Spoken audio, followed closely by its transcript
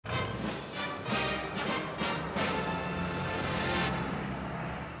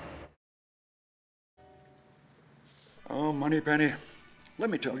Now, Moneypenny, let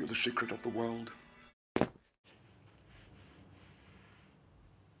me tell you the secret of the world.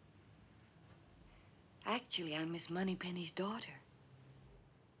 Actually, I'm Miss Moneypenny's daughter.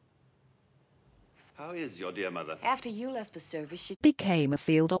 How is your dear mother? After you left the service, she became a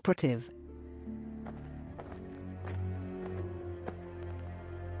field operative.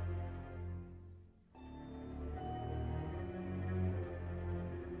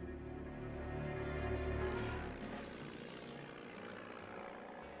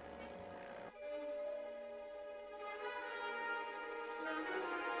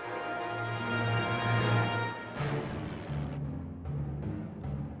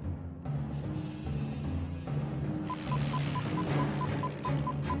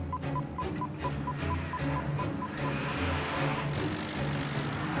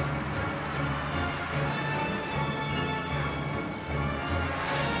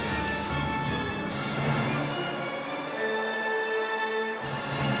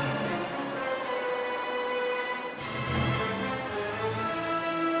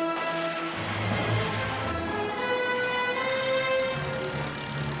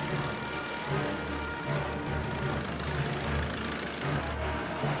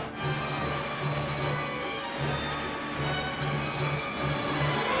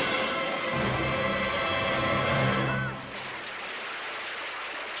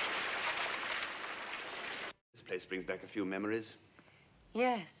 This place brings back a few memories.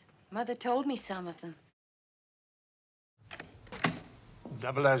 Yes, Mother told me some of them.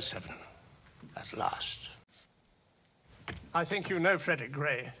 007, at last. I think you know Frederick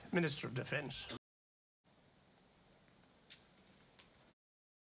Gray, Minister of Defense.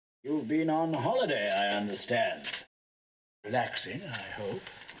 You've been on holiday, I understand. Relaxing, I hope.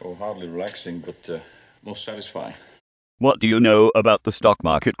 Oh, hardly relaxing, but most satisfying. What do you know about the stock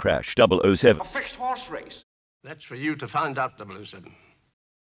market crash, 007? A fixed horse race. That's for you to find out, 007.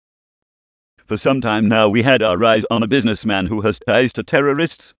 For some time now, we had our eyes on a businessman who has ties to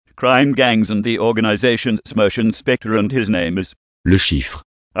terrorists, crime gangs, and the organization Motion Spectre, and his name is Le Chiffre.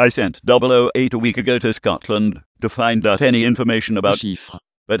 I sent 008 a week ago to Scotland to find out any information about Chiffre.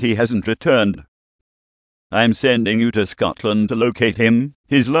 But he hasn't returned. I'm sending you to Scotland to locate him.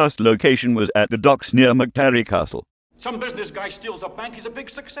 His last location was at the docks near McTarry Castle. Some business guy steals a bank. He's a big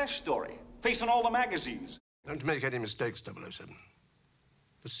success story, facing all the magazines. Don't make any mistakes, 007.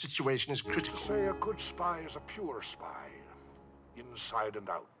 The situation is critical. To say a good spy is a pure spy, inside and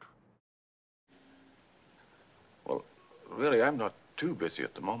out. Well, really, I'm not too busy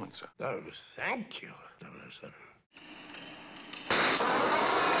at the moment, sir. Oh, thank you, 007.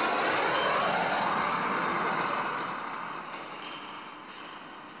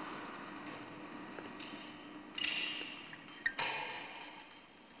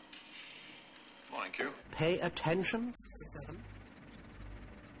 Morning, Q. Pay attention.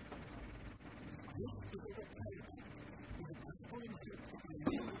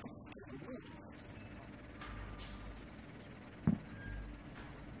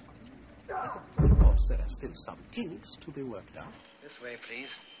 Of course, there are still some kinks to be worked out. This way,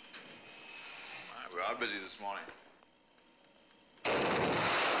 please. We are busy this morning.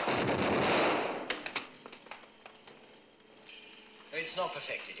 It's not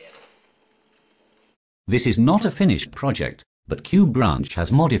perfected yet. This is not a finished project, but Q Branch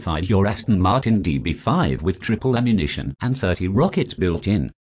has modified your Aston Martin DB5 with triple ammunition and 30 rockets built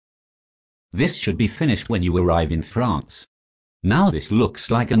in. This should be finished when you arrive in France. Now this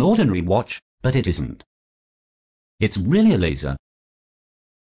looks like an ordinary watch, but it isn't. It's really a laser.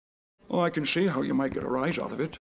 Oh, I can see how you might get a rise out of it.